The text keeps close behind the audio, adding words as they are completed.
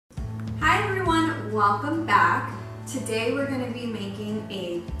Hi everyone, welcome back. Today we're going to be making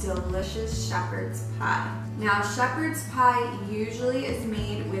a delicious shepherd's pie. Now shepherd's pie usually is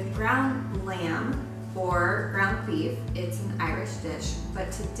made with ground lamb or ground beef. It's an Irish dish,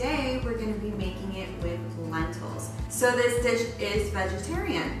 but today we're going to be making it with lentils. So this dish is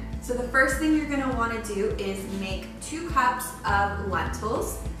vegetarian. So the first thing you're going to want to do is make 2 cups of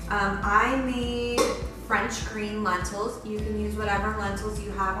lentils. I made French green lentils. You can use whatever lentils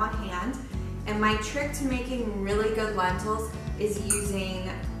you have on hand. And my trick to making really good lentils is using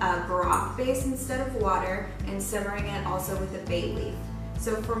a broth base instead of water and simmering it also with a bay leaf.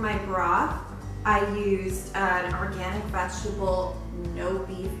 So for my broth, I used an organic vegetable, no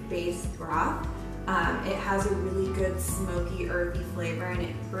beef based broth. It has a really good smoky, herby flavor, and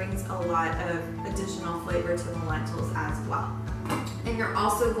it brings a lot of additional flavor to the lentils as well. And you're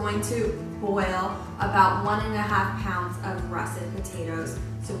also going to boil about 1.5 pounds of russet potatoes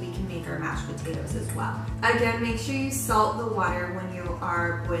so we can make our mashed potatoes as well. Again, make sure you salt the water when you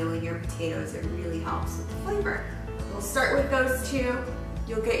are boiling your potatoes. It really helps with the flavor. We'll start with those 2.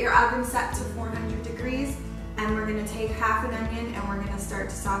 You'll get your oven set to 400 degrees, and we're gonna take half an onion and we're gonna start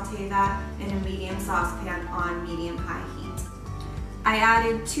to saute that in a medium saucepan on medium-high heat. I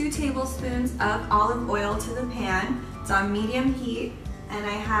added 2 tablespoons of olive oil to the pan. It's on medium heat, and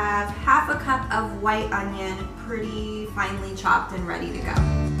I have half a cup of white onion, pretty finely chopped and ready to go.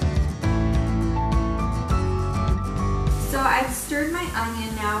 So I've stirred my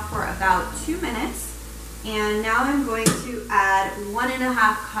onion now for about 2 minutes, and now I'm going to add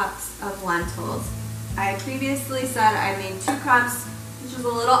 1.5 cups of lentils. I previously said I made 2 cups, which is a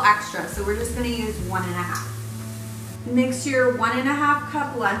little extra, so we're just going to use 1.5. Mix your 1.5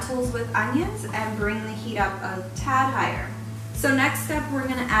 cup lentils with onions and bring the heat up a tad higher. So next step, we're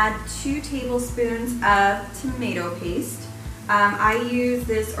going to add 2 tablespoons of tomato paste. I use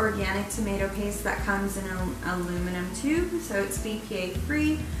this organic tomato paste that comes in an aluminum tube, so it's BPA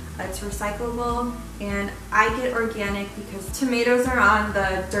free, it's recyclable, and I get organic because tomatoes are on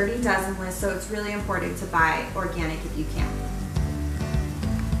the Dirty Dozen list, so it's really important to buy organic if you can.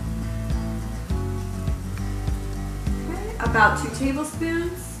 Okay, about 2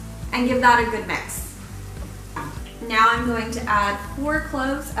 tablespoons, and give that a good mix. Now I'm going to add 4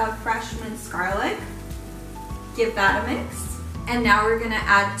 cloves of fresh minced garlic. Give that a mix. And now we're going to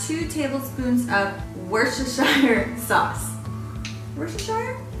add 2 tablespoons of Worcestershire sauce.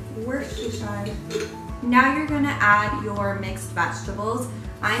 Worcestershire? Worcestershire. Now you're going to add your mixed vegetables.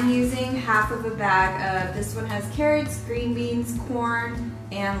 I'm using half of a bag of, this one has carrots, green beans, corn,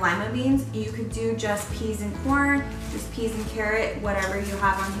 and lima beans. You could do just peas and corn, just peas and carrot, whatever you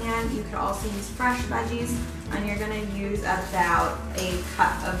have on hand. You could also use fresh veggies, and you're going to use about a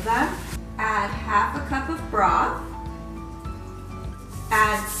cup of them. Add half a cup of broth.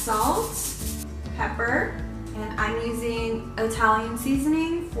 Add salt, pepper, and I'm using Italian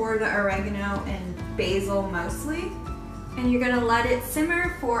seasoning for the oregano and basil mostly. And you're gonna let it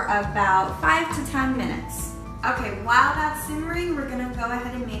simmer for about 5 to 10 minutes. Okay, while that's simmering, we're gonna go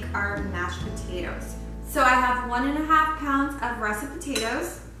ahead and make our mashed potatoes. So I have 1.5 pounds of russet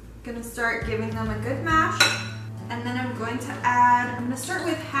potatoes. Gonna start giving them a good mash. And then I'm going to start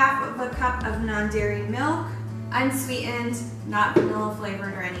with half of a cup of non-dairy milk, unsweetened, not vanilla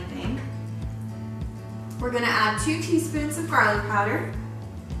flavored or anything. We're gonna add 2 teaspoons of garlic powder,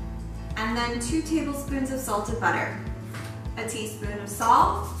 and then 2 tablespoons of salted butter, a teaspoon of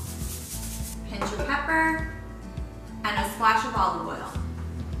salt, pinch of pepper, and a splash of olive oil.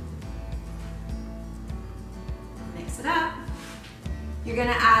 Mix it up. You're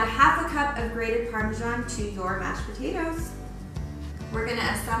gonna add half a cup of grated Parmesan to your mashed potatoes. We're gonna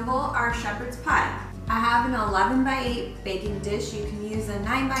assemble our shepherd's pie. I have an 11 by 8 baking dish. You can use a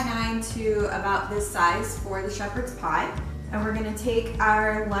 9 by 9 to about this size for the shepherd's pie. And we're gonna take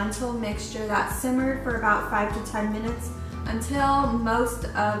our lentil mixture that simmered for about 5 to 10 minutes until most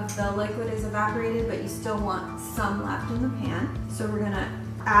of the liquid is evaporated, but you still want some left in the pan. So we're gonna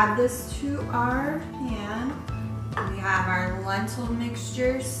add this to our pan. We have our lentil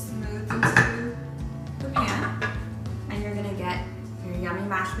mixture smoothed into the pan. And you're gonna get your yummy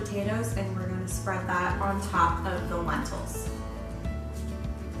mashed potatoes, and we're going to spread that on top of the lentils.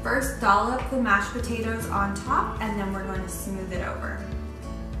 First, dollop the mashed potatoes on top, and then we're going to smooth it over.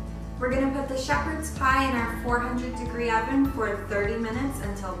 We're going to put the shepherd's pie in our 400 degree oven for 30 minutes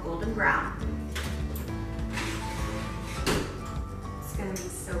until golden brown. It's going to be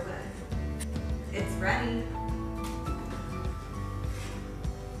so good. It's ready.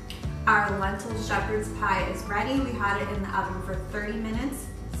 Our lentil shepherd's pie is ready. We had it in the oven for 30 minutes.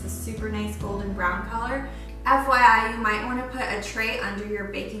 It's a super nice golden brown color. FYI, you might want to put a tray under your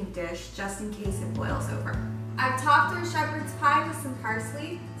baking dish just in case it boils over. I've topped our shepherd's pie with some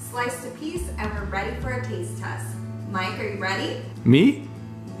parsley, sliced a piece, and we're ready for a taste test. Mike, are you ready? Me?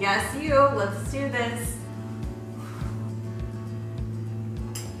 Yes, you. Let's do this.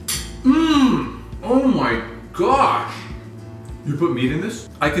 Mmm! Oh my gosh! You put meat in this?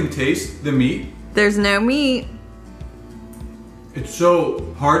 I can taste the meat. There's no meat. It's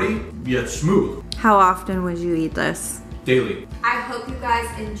so hearty, yet smooth. How often would you eat this? Daily. I hope you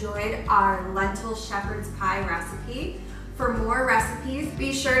guys enjoyed our lentil shepherd's pie recipe. For more recipes,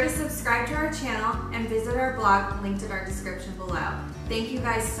 be sure to subscribe to our channel and visit our blog linked in our description below. Thank you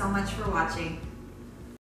guys so much for watching.